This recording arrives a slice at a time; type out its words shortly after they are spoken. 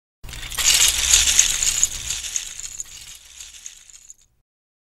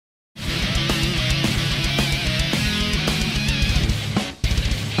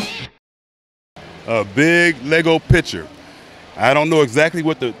a big Lego picture. I don't know exactly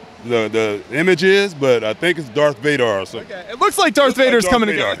what the image is, but I think it's Darth Vader or something. Okay. It looks like Darth Vader's coming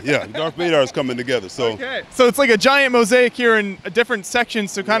together. Yeah, Darth Vader is coming together. So okay. So it's like a giant mosaic here in different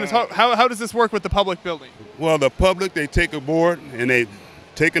sections. So kind of how does this work with the public building? Well, the public, they take a board and they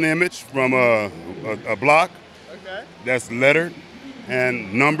take an image from a block that's lettered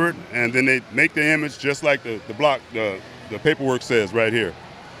and numbered, and then they make the image just like the block, the paperwork says right here.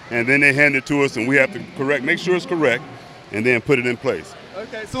 And then they hand it to us, and we have to make sure it's correct, and then put it in place.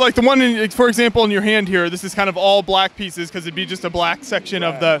 Okay, so like the one, for example, in your hand here, this is kind of all black pieces because it'd be just a black section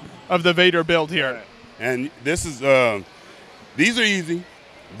of the Vader build here. Right. And this is these are easy,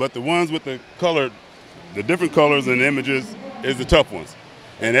 but the ones with the different colors and images is the tough ones.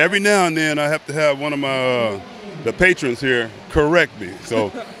 And every now and then I have to have one of my the patrons here correct me.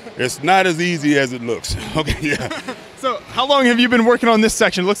 So it's not as easy as it looks. Okay, yeah. So how long have you been working on this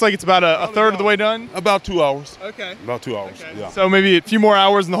section? It looks like it's about a third of the way done? About 2 hours. Okay. About 2 hours, okay. Yeah. So maybe a few more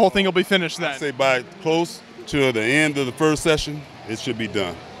hours and the whole thing will be finished then? I'd say by close to the end of the first session, it should be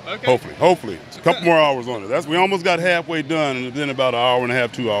done. Okay. Hopefully. It's a couple more hours on it. We almost got halfway done, and then about an hour and a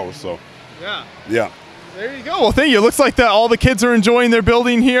half, 2 hours. So. Yeah. Yeah. There you go. Well, thank you. It looks like all the kids are enjoying their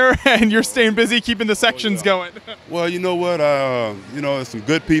building here, and you're staying busy keeping the sections going. Well, you know what? It's some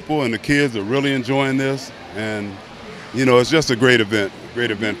good people, and the kids are really enjoying this, and it's just a great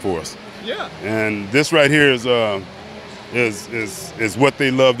event for us. Yeah. And this right here is what they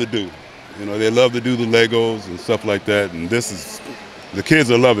love to do. They love to do the Legos and stuff like that, and the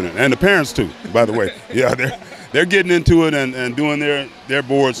kids are loving it, and the parents too, by the way. Yeah, they're getting into it and doing their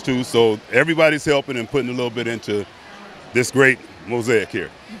boards too. So everybody's helping and putting a little bit into this great mosaic here.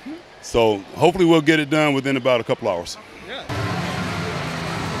 So hopefully we'll get it done within about a couple hours. Yeah.